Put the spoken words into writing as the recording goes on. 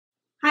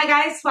Hi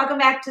guys, welcome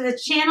back to the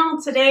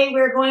channel. Today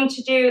we're going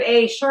to do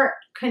a short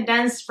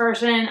condensed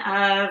version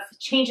of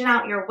changing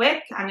out your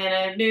wick. I'm going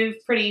to move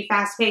pretty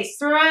fast paced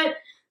through it.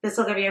 This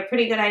will give you a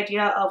pretty good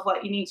idea of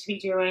what you need to be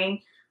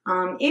doing.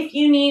 If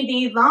you need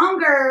the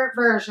longer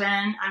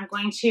version, I'm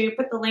going to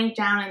put the link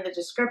down in the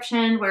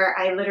description where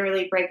I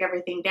literally break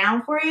everything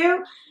down for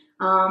you.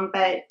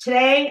 But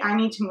today I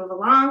need to move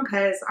along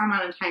because I'm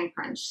on a time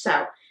crunch.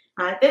 So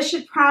this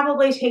should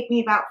probably take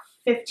me about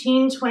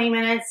 15-20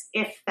 minutes,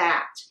 if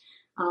that.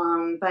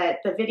 But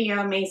the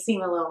video may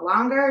seem a little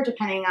longer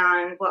depending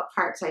on what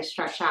parts I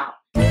stretch out.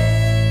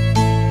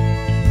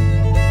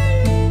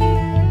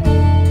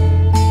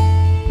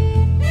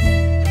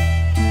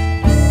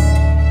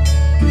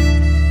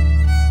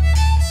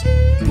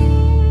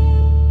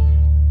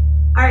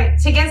 Alright,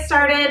 to get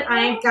started,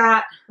 I've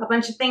got a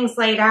bunch of things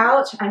laid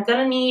out. I'm going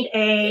to need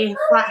a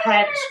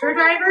flathead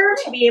screwdriver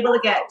to be able to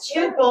get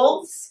 2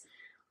 bolts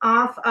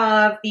off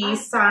of the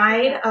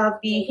side of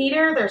the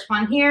heater. There's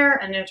one here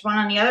and there's one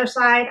on the other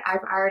side.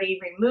 I've already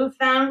removed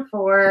them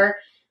for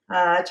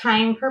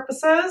time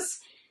purposes.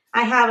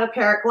 I have a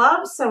pair of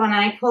gloves, so when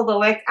I pull the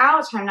wick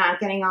out, I'm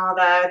not getting all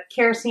the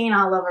kerosene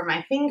all over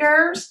my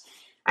fingers.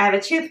 I have a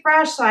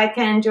toothbrush so I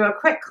can do a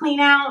quick clean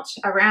out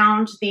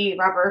around the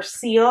rubber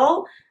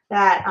seal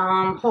that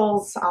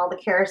holds all the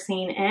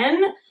kerosene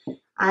in.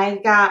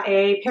 I got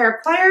a pair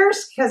of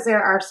pliers because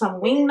there are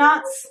some wing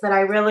nuts that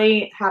I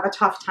really have a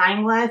tough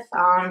time with.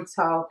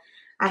 So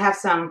I have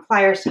some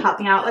pliers to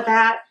help me out with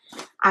that.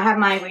 I have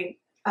my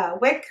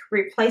wick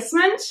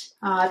replacement.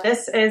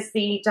 This is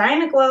the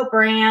Dyna-Glo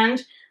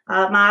brand,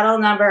 model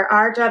number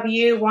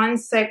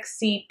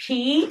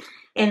RW16CP.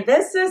 And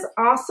this is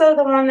also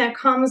the one that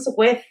comes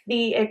with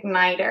the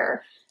igniter.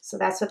 So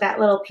that's what that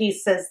little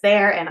piece is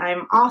there. And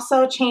I'm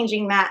also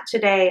changing that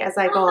today as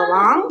I go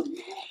along.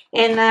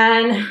 And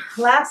then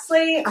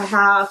lastly, I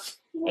have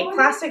a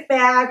plastic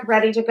bag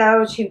ready to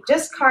go to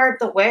discard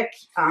the wick.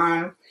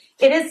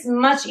 It is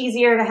much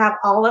easier to have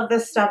all of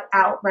this stuff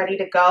out ready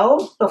to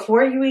go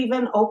before you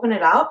even open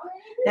it up.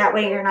 That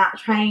way you're not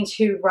trying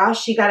to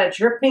rush. You got a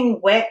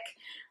dripping wick,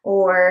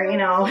 or you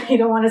know, you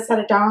don't want to set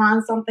it down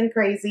on something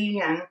crazy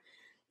and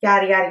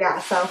yada yada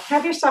yada. So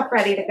have your stuff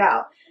ready to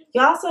go. You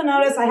also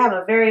notice I have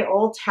a very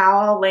old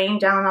towel laying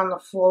down on the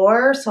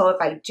floor, so if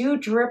I do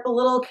drip a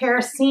little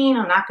kerosene,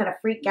 I'm not going to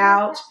freak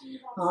out.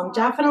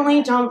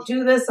 Definitely don't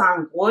do this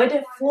on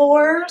wood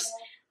floors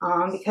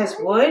because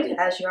wood,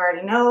 as you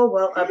already know,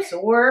 will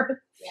absorb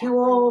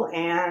fuel,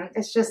 and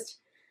it's just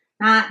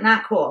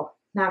not cool.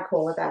 Not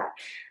cool with that.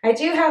 I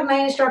do have my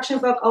instruction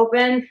book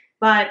open,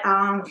 but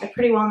I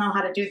pretty well know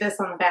how to do this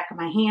on the back of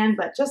my hand,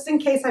 but just in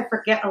case I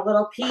forget a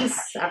little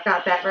piece, I've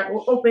got that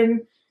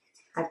open.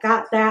 I've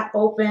got that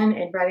open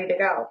and ready to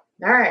go.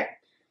 All right,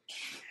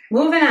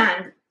 moving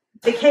on.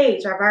 The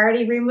cage, I've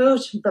already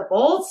removed the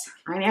bolts.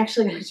 I'm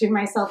actually going to do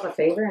myself a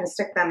favor and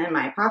stick them in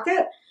my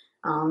pocket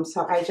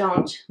so I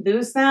don't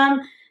lose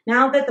them.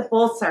 Now that the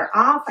bolts are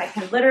off, I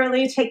can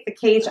literally take the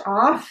cage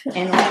off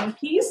in one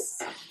piece.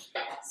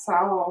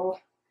 So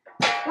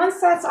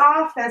once that's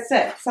off, that's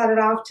it. Set it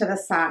off to the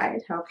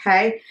side,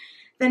 okay?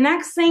 The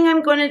next thing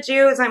I'm going to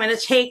do is I'm going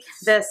to take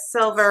this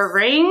silver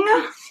ring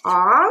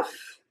off.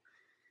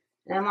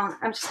 And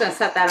I'm just going to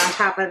set that on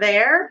top of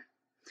there.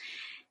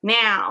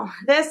 Now,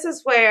 this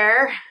is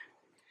where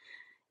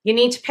you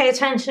need to pay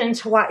attention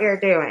to what you're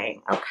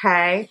doing,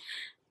 okay?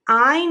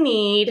 I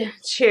need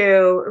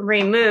to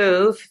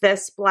remove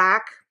this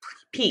black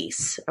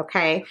piece,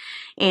 okay?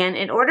 And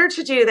in order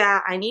to do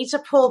that, I need to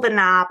pull the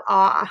knob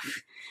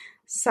off.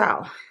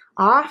 So,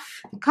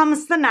 off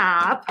comes the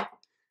knob,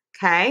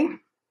 okay?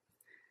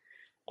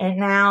 And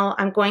now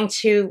I'm going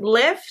to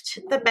lift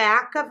the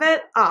back of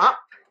it up.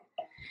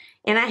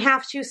 And I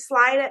have to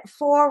slide it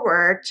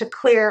forward to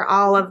clear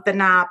all of the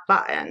knob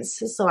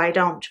buttons so I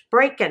don't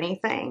break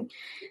anything.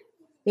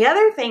 The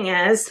other thing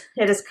is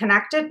it is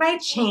connected by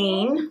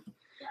chain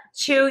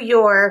to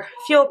your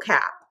fuel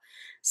cap.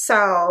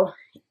 So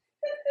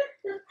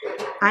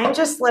I'm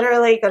just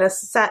literally going to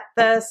set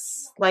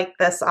this like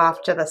this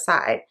off to the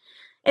side.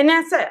 And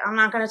that's it. I'm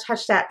not going to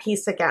touch that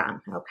piece again,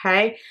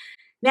 okay?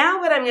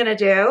 Now what I'm going to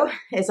do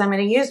is I'm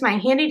going to use my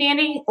handy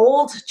dandy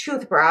old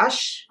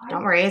toothbrush.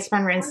 Don't worry, it's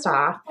been rinsed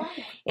off.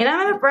 And I'm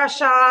going to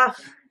brush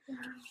off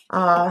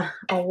a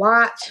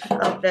lot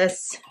of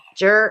this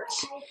dirt,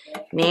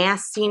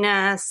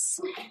 nastiness,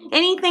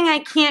 anything I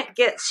can't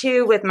get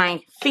to with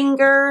my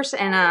fingers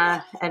and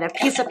a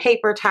piece of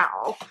paper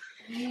towel.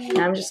 And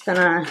I'm just going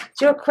to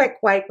do a quick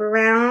wipe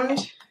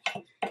around.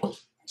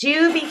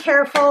 Do be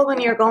careful when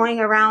you're going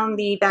around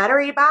the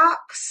battery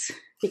box,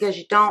 because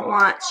you don't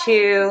want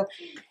to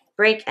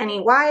break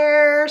any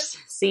wires.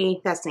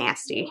 See, that's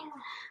nasty.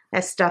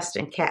 That's dust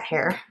and cat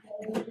hair.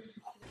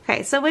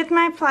 Okay, so with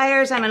my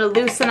pliers, I'm going to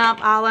loosen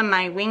up all of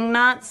my wing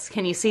nuts.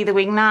 Can you see the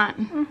wing nut?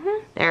 Mm-hmm.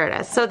 There it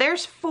is. So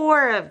there's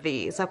 4 of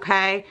these,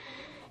 okay?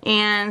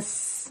 And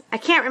I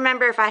can't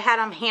remember if I had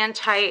them hand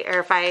tight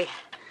or if I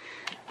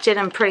did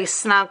them pretty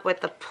snug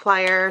with the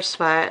pliers,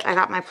 but I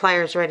got my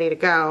pliers ready to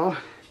go.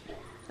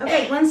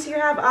 Okay, once you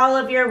have all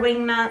of your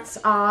wing nuts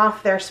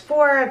off, there's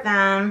 4 of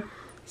them.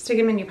 Stick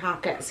them in your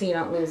pocket so you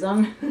don't lose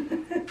them.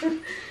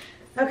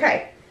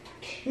 Okay,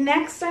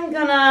 next I'm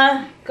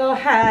gonna go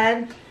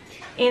ahead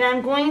and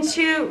I'm going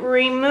to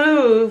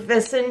remove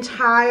this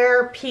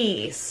entire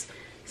piece.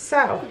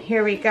 So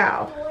here we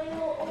go.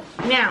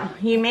 Now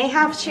you may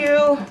have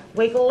to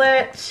wiggle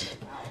it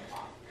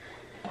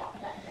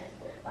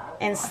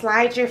and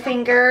slide your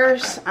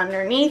fingers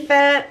underneath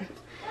it.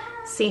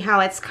 See how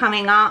it's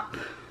coming up.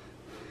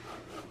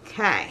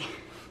 Okay.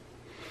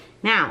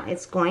 Now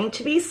it's going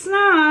to be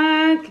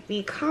snug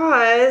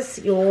because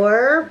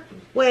your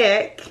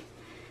wick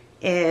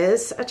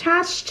is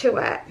attached to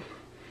it.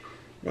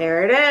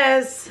 There it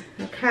is.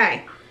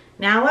 Okay.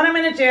 Now what I'm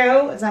going to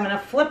do is I'm going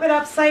to flip it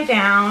upside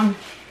down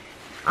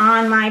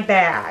on my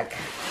bag.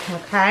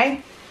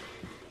 Okay.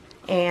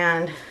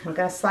 And I'm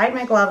going to slide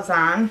my gloves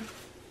on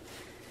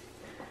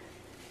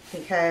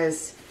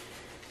because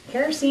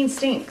kerosene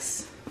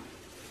stinks.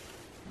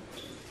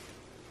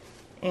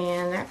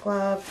 And that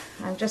glove,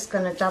 I'm just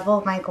going to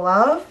double my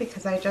glove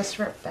because I just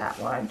ripped that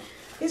one.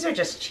 These are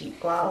just cheap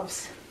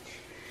gloves.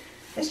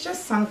 It's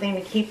just something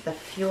to keep the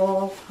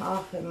fuel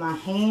off of my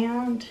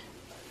hand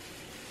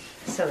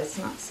so it's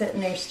not sitting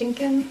there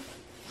stinking.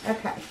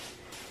 Okay.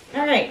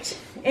 All right,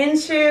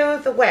 into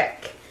the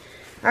wick.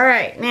 All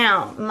right,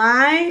 now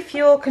my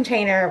fuel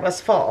container was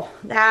full.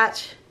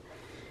 That,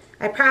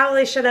 I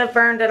probably should have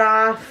burned it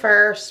off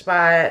first,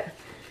 but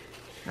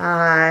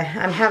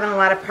I'm having a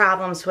lot of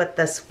problems with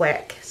this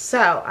wick.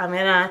 So I'm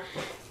gonna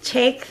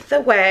take the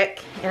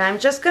wick and I'm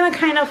just gonna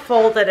kind of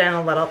fold it in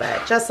a little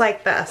bit, just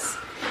like this.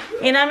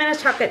 And I'm gonna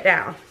tuck it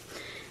down.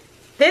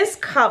 This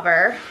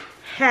cover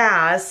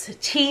has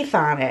teeth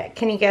on it.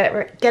 Can you get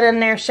in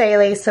there,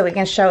 Shaylee, so we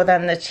can show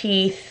them the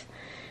teeth?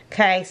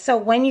 Okay, so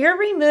when you're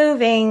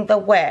removing the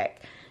wick,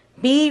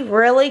 be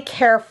really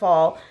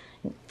careful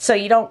so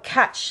you don't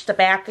catch the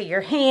back of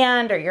your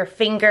hand or your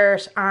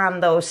fingers on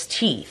those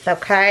teeth,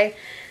 okay?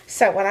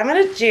 So what I'm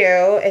going to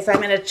do is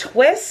I'm going to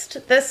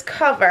twist this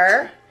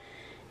cover,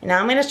 and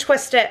I'm going to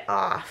twist it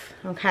off,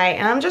 okay?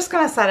 And I'm just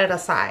going to set it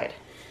aside,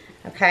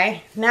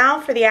 okay?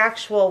 Now for the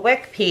actual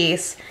wick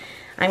piece,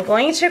 I'm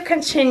going to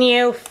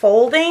continue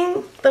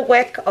folding the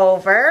wick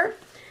over.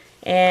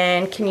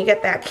 And can you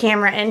get that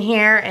camera in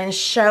here and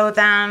show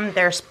them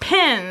there's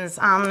pins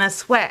on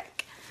this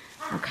wick,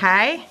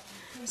 okay?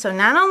 So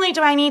not only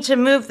do I need to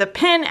move the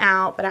pin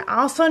out, but I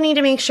also need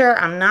to make sure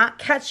I'm not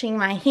catching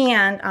my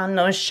hand on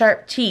those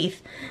sharp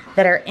teeth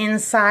that are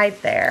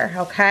inside there,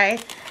 okay?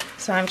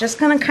 So I'm just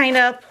going to kind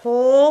of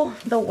pull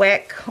the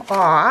wick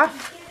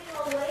off,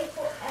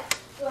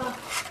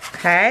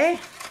 okay?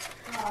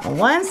 And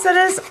once it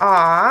is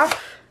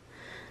off,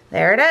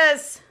 there it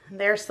is.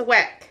 There's the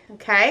wick,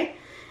 okay?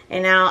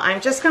 And now I'm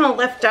just going to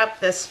lift up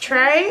this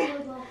tray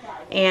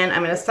and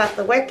I'm going to set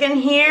the wick in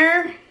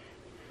here.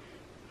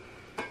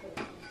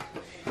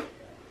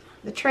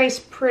 The tray's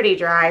pretty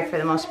dry for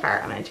the most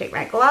part. I'm going to take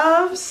my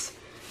gloves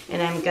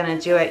and I'm going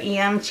to do it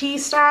EMT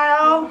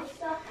style,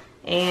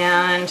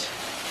 and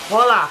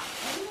voila,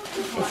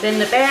 it's in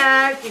the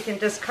bag. You can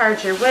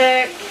discard your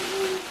wick,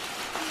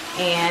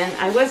 and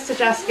I would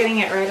suggest getting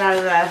it right out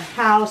of the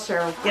house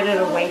or get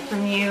it away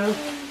from you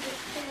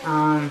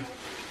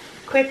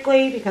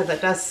quickly because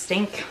it does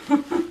stink.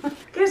 I'm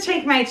going to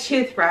take my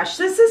toothbrush.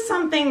 This is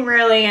something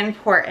really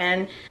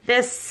important.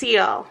 This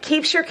seal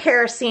keeps your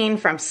kerosene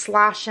from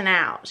sloshing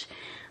out.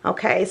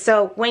 Okay,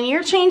 so when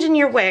you're changing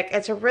your wick,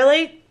 it's a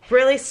really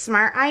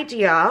smart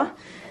idea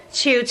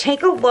to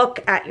take a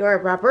look at your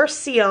rubber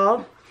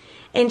seal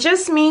and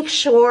just make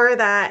sure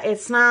that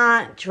it's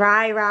not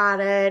dry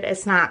rotted,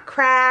 it's not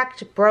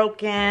cracked,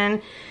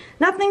 broken,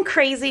 nothing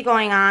crazy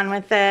going on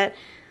with it.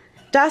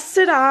 Dust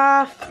it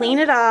off, clean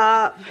it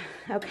up.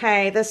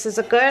 Okay, this is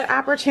a good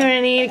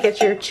opportunity to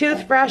get your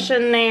toothbrush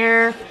in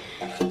there,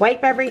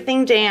 wipe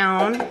everything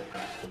down.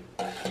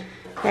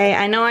 Okay,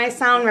 I know I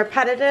sound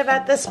repetitive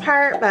at this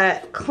part,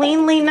 but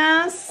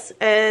cleanliness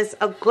is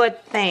a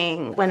good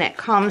thing when it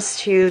comes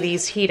to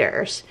these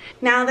heaters.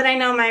 Now that I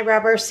know my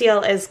rubber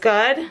seal is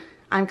good,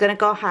 I'm going to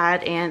go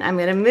ahead and I'm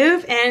going to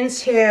move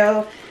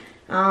into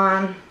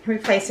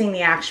replacing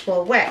the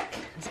actual wick.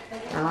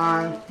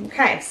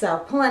 Okay, so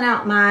pulling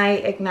out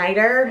my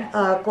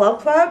igniter glow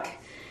plug.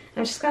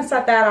 I'm just going to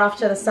set that off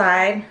to the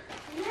side.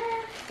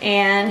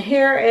 And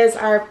here is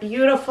our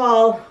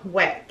beautiful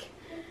wick.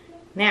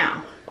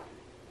 Now,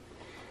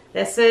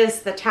 this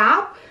is the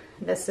top,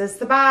 this is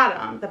the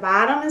bottom. The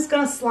bottom is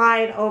going to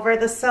slide over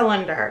the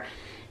cylinder.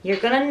 You're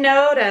going to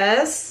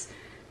notice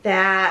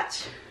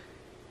that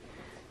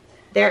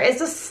there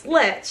is a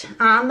slit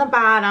on the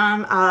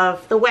bottom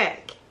of the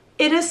wick.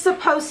 It is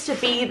supposed to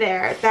be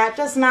there. That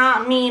does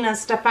not mean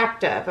it's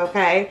defective,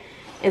 okay?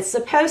 It's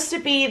supposed to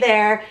be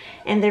there,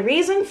 and the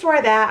reason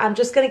for that, I'm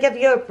just going to give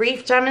you a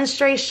brief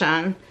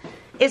demonstration,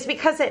 is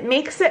because it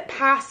makes it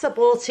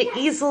possible to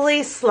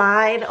easily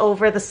slide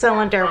over the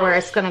cylinder where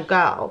it's going to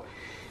go.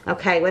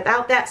 Okay,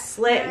 without that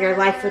slit, your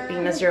life would be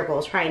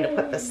miserable trying to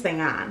put this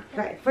thing on.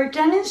 Right, for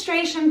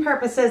demonstration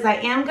purposes, I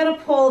am going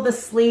to pull the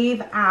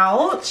sleeve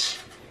out,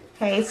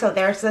 Okay, so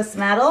there's this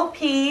metal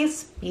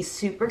piece. Be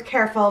super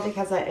careful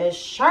because it is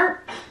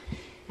sharp.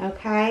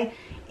 Okay,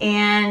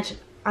 and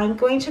I'm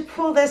going to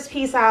pull this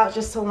piece out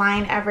just to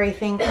line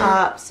everything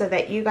up so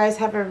that you guys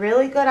have a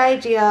really good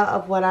idea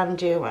of what I'm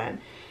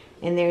doing.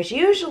 And there's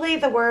usually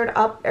the word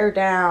up or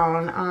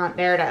down.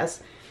 There it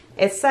is.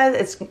 It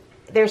says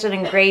there's an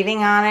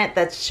engraving on it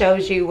that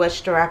shows you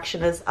which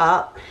direction is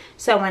up.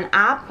 So when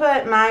I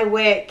put my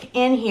wick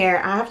in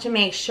here, I have to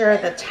make sure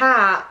the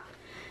top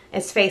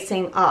is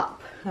facing up.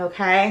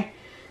 Okay,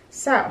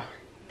 so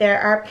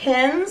there are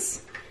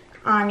pins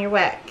on your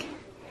wick.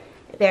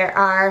 There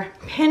are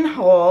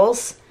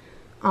pinholes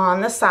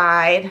on the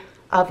side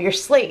of your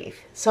sleeve.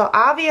 So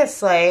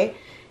obviously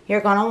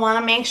you're going to want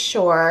to make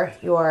sure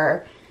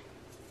your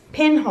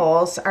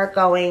pinholes are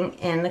going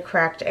in the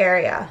correct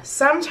area.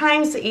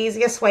 Sometimes the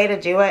easiest way to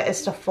do it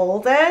is to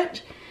fold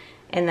it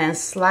and then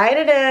slide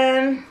it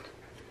in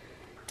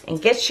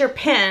and get your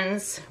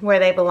pins where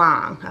they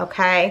belong.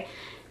 Okay,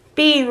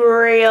 be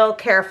real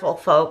careful,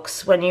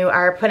 folks, when you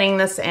are putting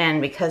this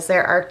in, because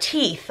there are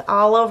teeth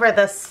all over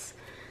this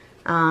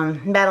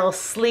metal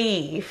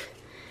sleeve,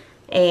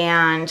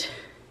 and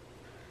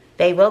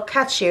they will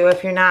catch you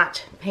if you're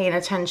not paying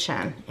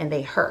attention, and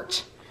they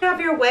hurt. You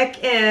have your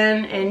wick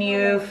in and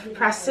you've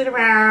pressed it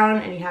around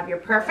and you have your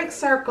perfect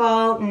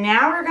circle.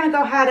 Now we're going to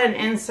go ahead and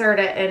insert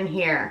it in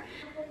here.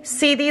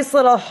 See these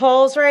little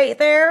holes right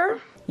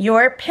there?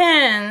 Your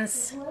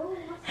pins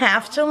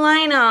have to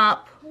line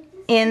up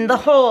in the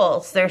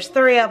holes. There's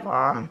 3 of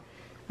them.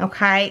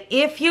 Okay,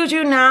 if you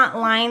do not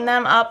line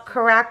them up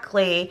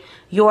correctly,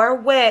 your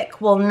wick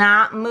will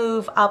not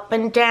move up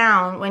and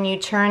down when you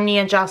turn the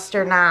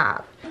adjuster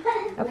knob.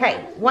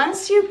 Okay,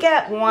 once you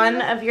get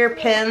one of your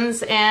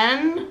pins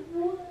in,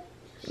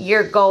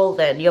 you're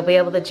golden. You'll be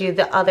able to do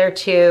the other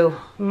 2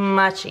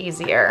 much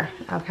easier.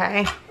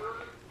 Okay,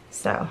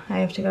 so I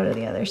have to go to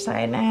the other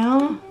side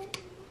now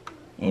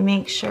and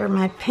make sure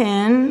my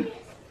pin,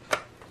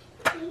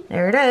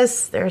 there it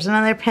is, there's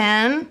another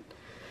pin.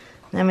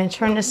 I'm going to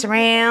turn this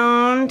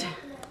around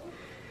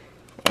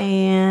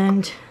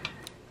and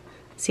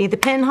see the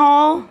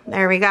pinhole?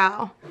 There we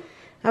go.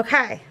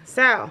 Okay,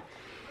 so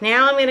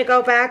now I'm going to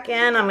go back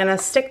in. I'm going to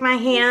stick my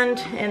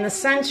hand in the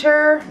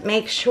center,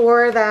 make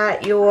sure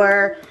that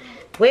your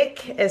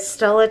wick is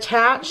still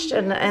attached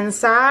in the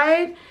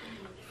inside.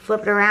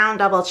 Flip it around,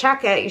 double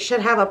check it. You should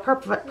have a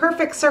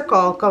perfect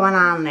circle going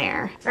on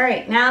there. All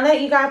right, now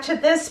that you got to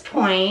this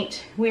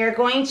point, we are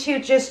going to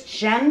just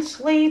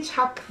gently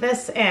tuck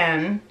this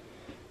in.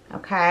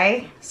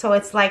 Okay, so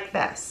it's like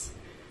this.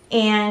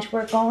 And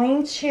we're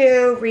going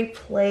to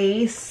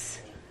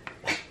replace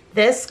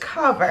this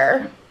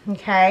cover,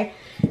 okay?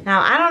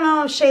 Now, I don't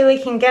know if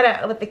Shaylee can get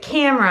it with the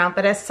camera,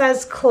 but it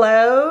says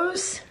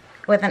close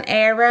with an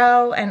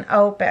arrow and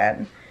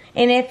open.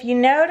 And if you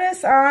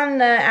notice on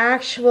the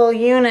actual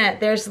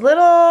unit, there's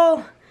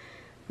little,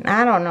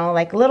 I don't know,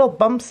 like little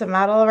bumps of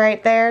metal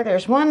right there.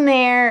 There's one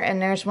there and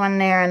there's one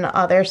there on the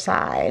other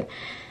side.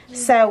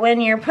 So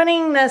when you're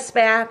putting this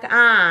back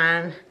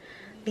on,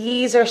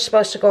 these are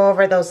supposed to go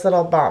over those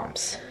little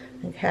bumps,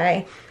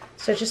 okay?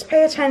 So just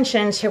pay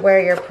attention to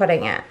where you're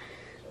putting it.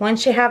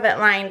 Once you have it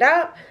lined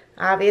up,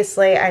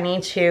 obviously I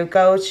need to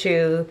go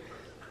to,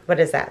 what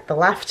is that, the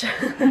left?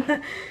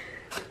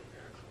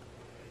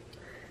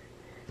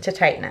 To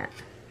tighten it.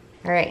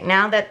 All right,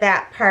 now that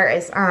that part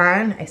is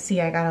on, I see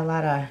I got a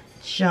lot of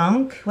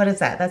junk. What is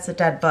that? That's a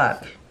dead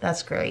bug.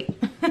 That's great.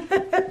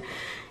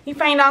 You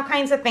find all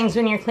kinds of things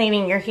when you're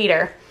cleaning your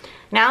heater.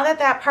 Now that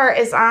that part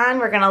is on,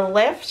 we're gonna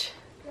lift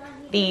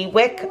the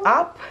wick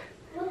up,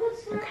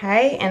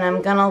 okay, and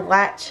I'm gonna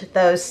let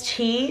those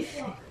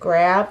teeth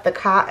grab the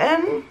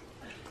cotton,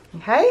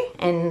 okay,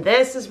 and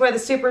this is where the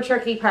super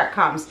tricky part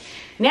comes.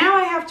 Now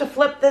I have to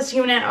flip this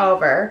unit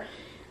over.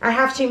 I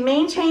have to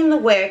maintain the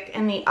wick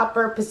in the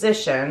upper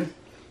position,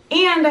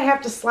 and I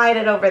have to slide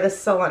it over the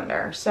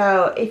cylinder.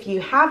 So if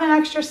you have an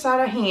extra set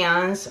of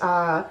hands,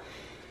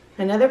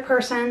 another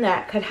person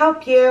that could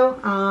help you,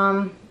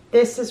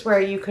 this is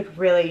where you could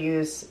really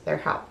use their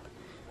help.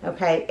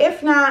 Okay,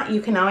 if not,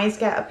 you can always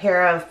get a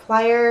pair of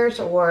pliers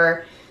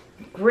or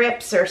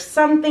grips or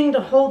something to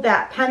hold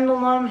that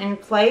pendulum in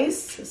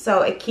place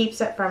so it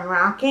keeps it from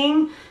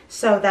rocking,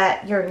 so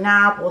that your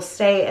knob will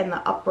stay in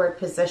the upward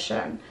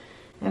position.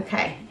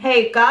 Okay,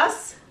 hey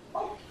Gus,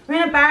 we're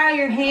gonna borrow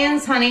your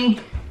hands, honey.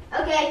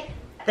 Okay.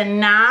 The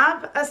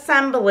knob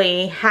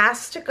assembly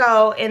has to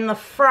go in the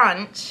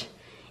front,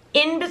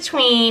 in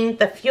between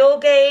the fuel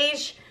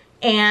gauge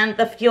and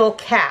the fuel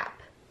cap,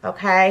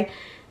 okay?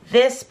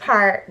 This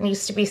part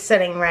needs to be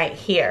sitting right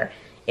here.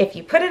 If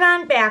you put it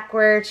on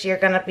backwards, you're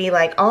gonna be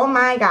like, oh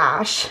my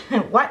gosh,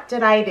 what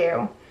did I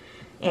do?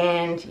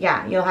 And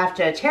yeah, you'll have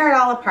to tear it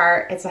all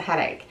apart. It's a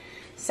headache.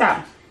 So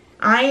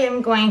I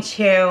am going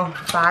to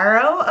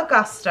borrow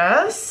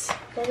Augustus,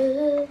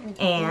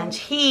 and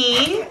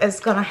he is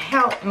gonna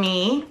help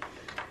me.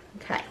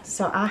 Okay,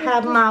 so I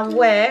have my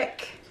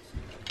wick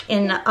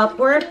in the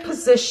upward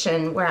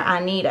position where I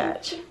need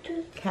it.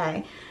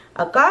 Okay,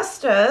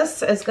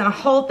 Augustus is gonna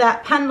hold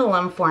that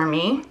pendulum for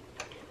me.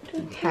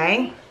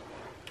 Okay,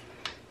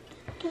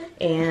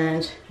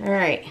 And, all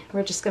right,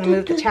 we're just gonna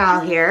move the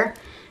towel here.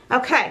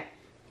 Okay,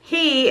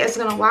 he is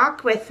gonna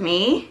walk with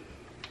me.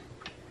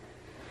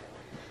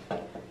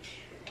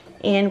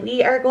 And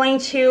we are going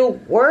to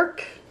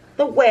work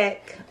the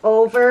wick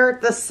over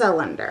the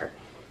cylinder,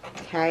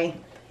 okay?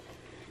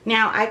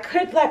 Now, I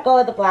could let go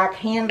of the black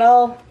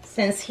handle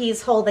since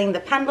he's holding the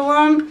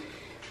pendulum,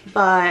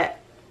 but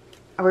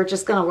we're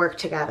just gonna work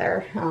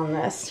together on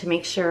this to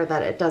make sure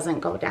that it doesn't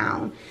go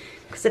down.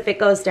 Because if it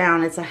goes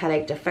down, it's a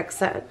headache to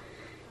fix it.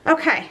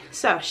 Okay,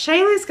 so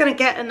Shaylee's gonna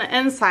get in the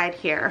inside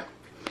here.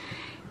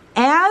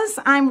 As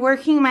I'm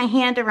working my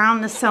hand around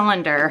the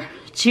cylinder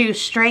to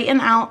straighten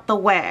out the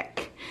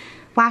wick,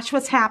 watch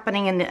what's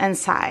happening in the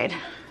inside.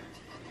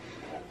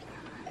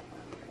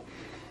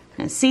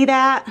 And see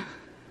that?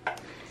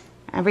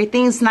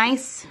 Everything's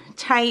nice,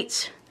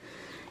 tight,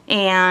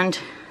 and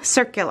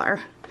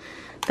circular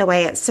the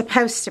way it's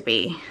supposed to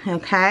be,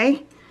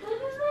 okay?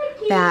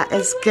 That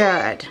is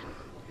good.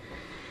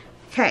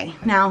 Okay,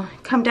 now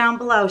come down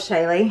below,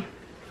 Shaylee.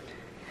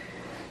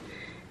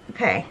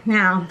 Okay,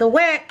 now the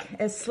wick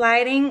is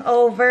sliding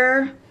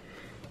over,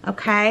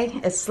 okay?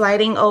 It's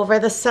sliding over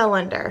the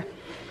cylinder,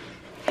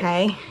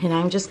 okay? And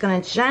I'm just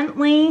gonna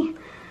gently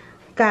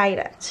guide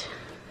it.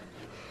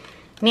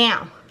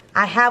 Now,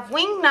 I have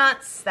wing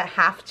nuts that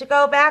have to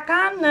go back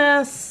on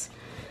this.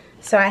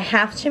 So I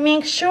have to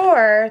make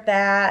sure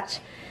that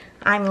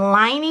I'm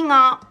lining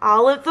up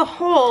all of the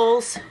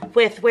holes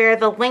with where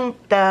the wing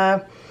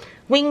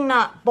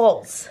nut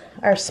bolts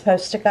are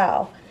supposed to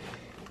go.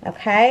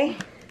 Okay?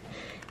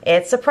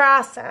 It's a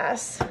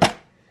process.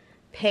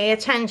 Pay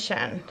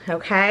attention,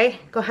 okay?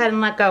 Go ahead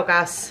and let go,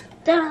 Gus.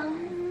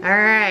 Down. All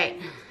right.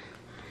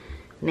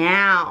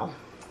 Now,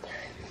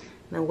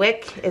 the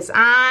wick is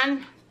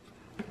on.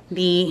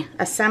 The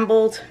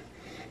assembled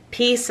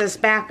piece is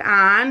back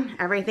on.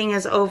 Everything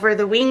is over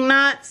the wing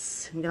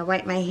nuts. I'm gonna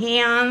wipe my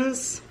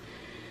hands.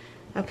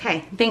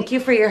 Okay, thank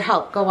you for your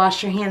help. Go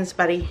wash your hands,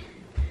 buddy.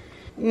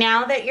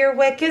 Now that your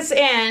wick is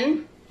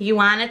in, you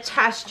wanna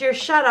test your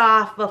shut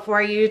off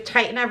before you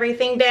tighten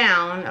everything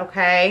down,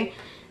 okay?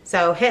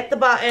 So hit the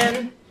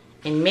button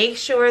and make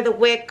sure the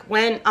wick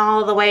went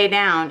all the way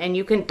down. And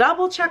you can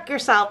double check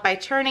yourself by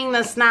turning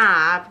this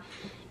knob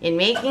and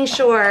making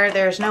sure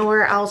there's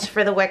nowhere else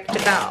for the wick to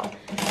go.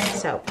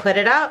 So put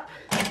it up,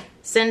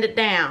 send it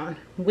down.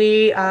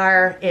 We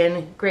are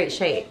in great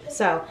shape.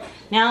 So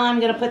now I'm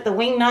gonna put the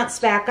wing nuts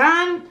back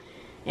on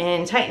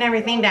and tighten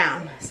everything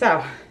down.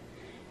 So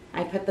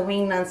I put the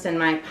wing nuts in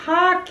my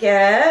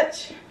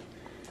pocket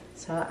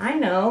so I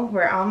know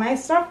where all my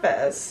stuff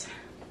is.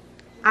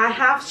 I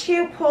have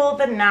to pull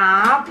the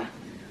knob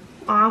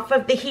off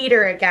of the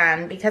heater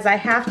again because I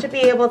have to be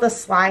able to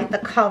slide the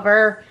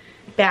cover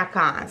back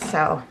on.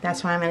 So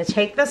that's why I'm going to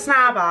take this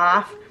knob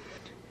off.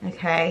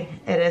 Okay,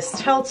 it is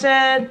tilted,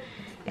 and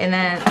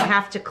then I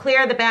have to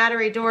clear the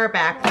battery door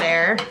back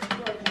there,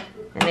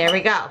 and there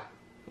we go.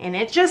 And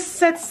it just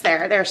sits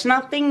there. There's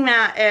nothing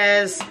that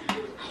is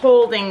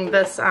holding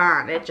this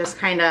on. It just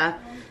kind of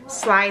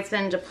slides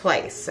into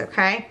place,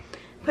 okay?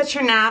 Put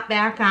your knob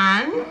back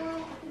on.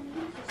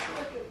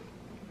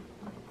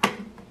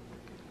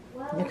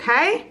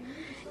 Okay?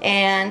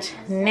 And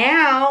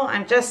now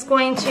I'm just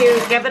going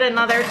to give it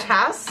another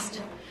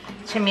test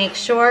to make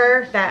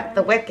sure that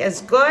the wick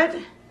is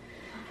good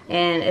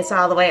and it's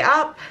all the way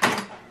up,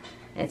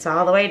 it's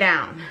all the way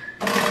down,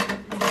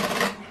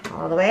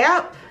 all the way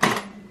up,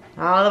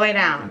 all the way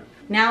down.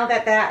 Now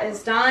that that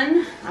is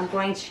done, I'm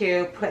going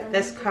to put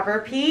this cover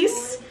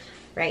piece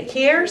right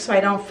here so I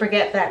don't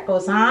forget that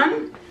goes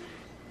on.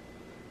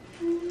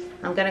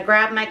 I'm going to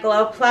grab my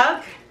glow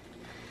plug.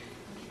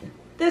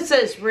 This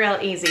is real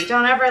easy.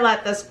 Don't ever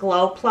let this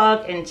glow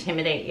plug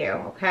intimidate you,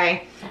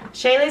 okay?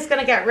 Shaylee's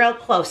gonna get real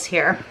close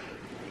here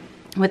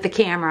with the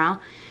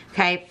camera.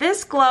 Okay,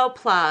 this glow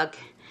plug,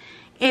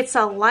 it's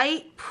a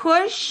light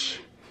push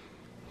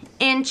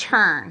and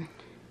turn,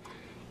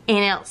 and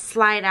it'll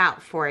slide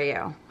out for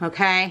you,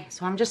 okay?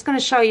 So I'm just gonna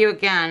show you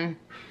again,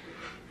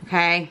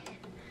 okay?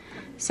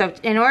 So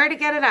in order to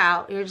get it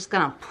out, you're just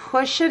gonna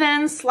push it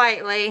in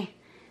slightly,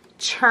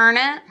 turn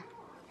it,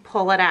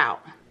 pull it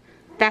out.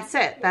 That's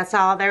it. That's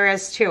all there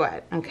is to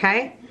it,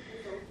 okay?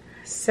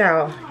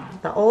 So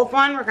the old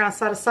one we're gonna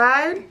set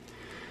aside,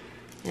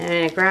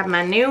 and grab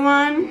my new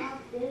one,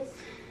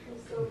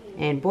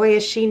 and boy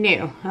is she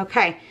new.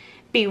 Okay,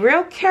 be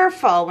real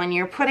careful when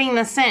you're putting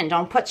this in.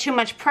 Don't put too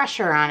much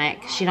pressure on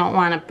it because you don't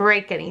want to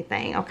break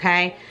anything,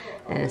 okay?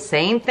 And the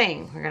same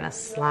thing, we're gonna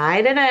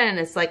slide it in.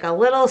 It's like a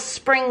little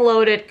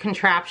spring-loaded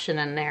contraption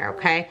in there,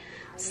 okay?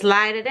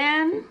 Slide it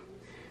in,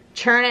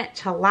 turn it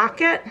to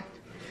lock it.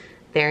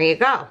 There you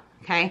go.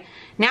 Okay,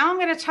 now I'm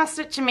going to test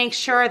it to make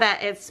sure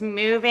that it's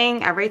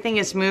moving, everything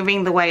is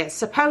moving the way it's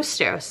supposed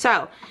to.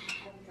 So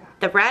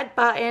the red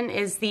button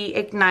is the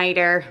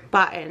igniter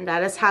button.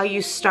 That is how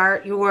you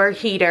start your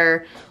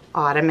heater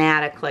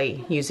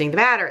automatically using the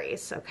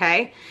batteries,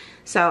 okay?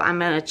 So I'm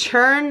going to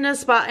turn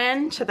this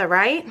button to the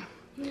right.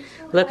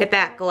 Look at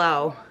that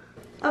glow.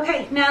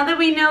 Okay, now that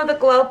we know the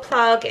glow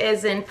plug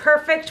is in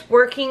perfect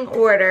working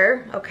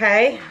order,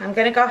 okay, I'm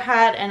gonna go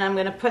ahead and I'm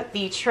gonna put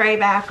the tray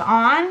back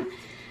on.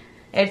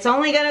 It's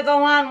only gonna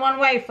go on one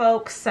way,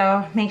 folks,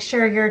 so make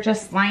sure you're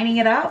just lining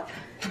it up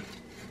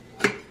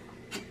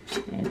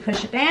and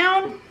push it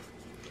down.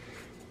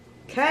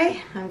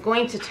 Okay, I'm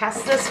going to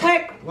test this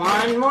wick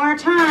one more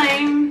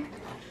time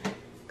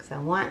because I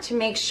want to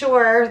make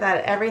sure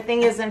that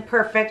everything is in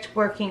perfect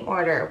working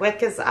order.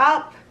 Wick is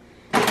up.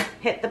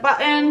 Hit the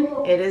button,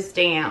 it is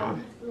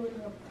down.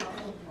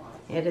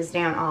 It is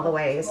down all the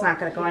way. It's not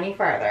going to go any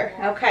further.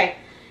 Okay,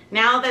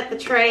 now that the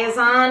tray is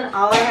on,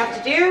 all I have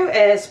to do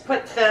is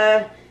put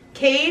the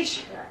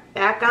cage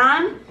back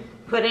on,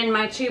 put in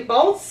my 2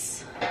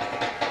 bolts.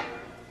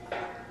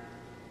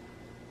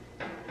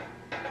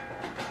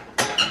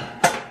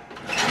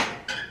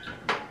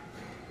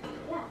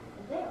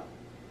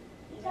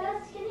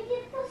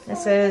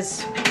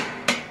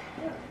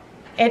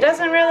 It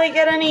doesn't really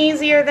get any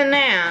easier than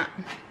that.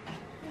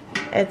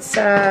 It's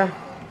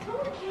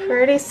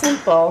pretty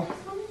simple.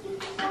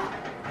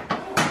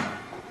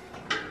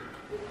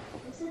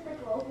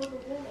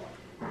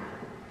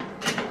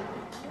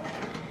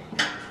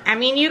 I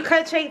mean, you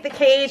could take the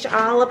cage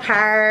all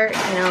apart,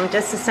 you know,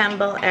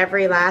 disassemble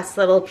every last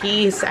little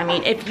piece. I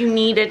mean, if you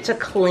needed to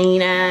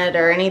clean it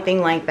or anything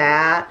like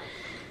that.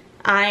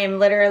 I am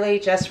literally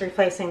just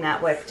replacing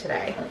that wick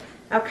today.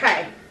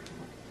 Okay.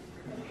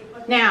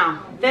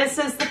 Now, this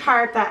is the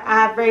part that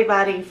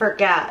everybody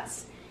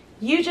forgets.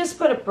 You just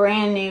put a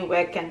brand new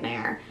wick in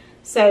there.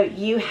 So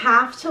you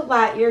have to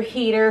let your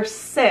heater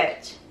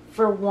sit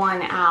for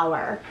 1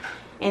 hour.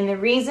 And the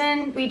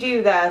reason we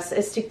do this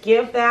is to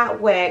give that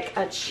wick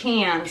a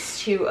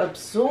chance to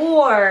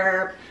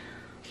absorb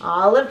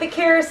all of the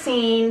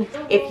kerosene.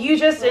 If you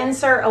just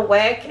insert a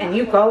wick and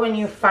you go and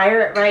you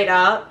fire it right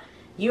up,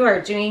 you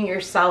are doing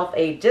yourself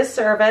a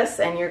disservice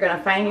and you're going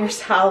to find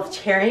yourself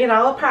tearing it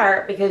all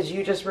apart because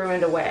you just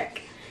ruined a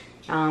wick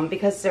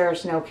because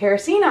there's no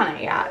kerosene on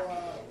it yet.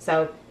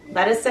 So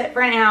let it sit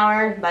for an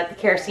hour, let the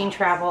kerosene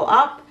travel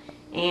up,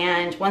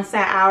 and once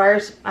that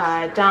hour's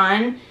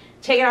done,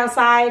 take it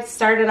outside,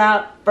 start it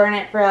up, burn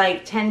it for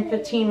like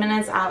 10-15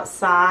 minutes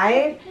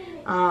outside,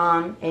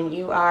 and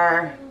you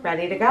are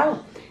ready to go.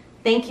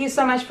 Thank you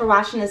so much for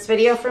watching this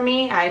video for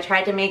me. I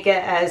tried to make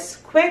it as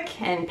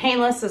quick and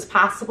painless as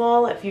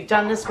possible. If you've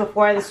done this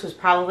before, this was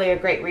probably a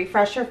great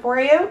refresher for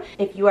you.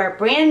 If you are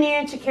brand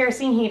new to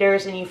kerosene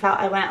heaters and you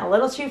felt I went a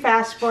little too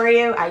fast for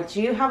you, I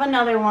do have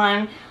another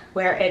one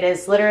where it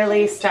is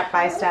literally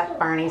step-by-step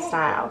Barney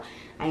style.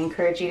 I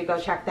encourage you to go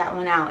check that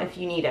one out if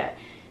you need it.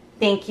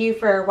 Thank you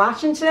for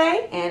watching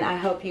today, and I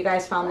hope you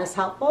guys found this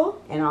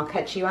helpful, and I'll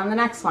catch you on the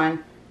next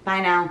one. Bye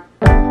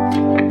now.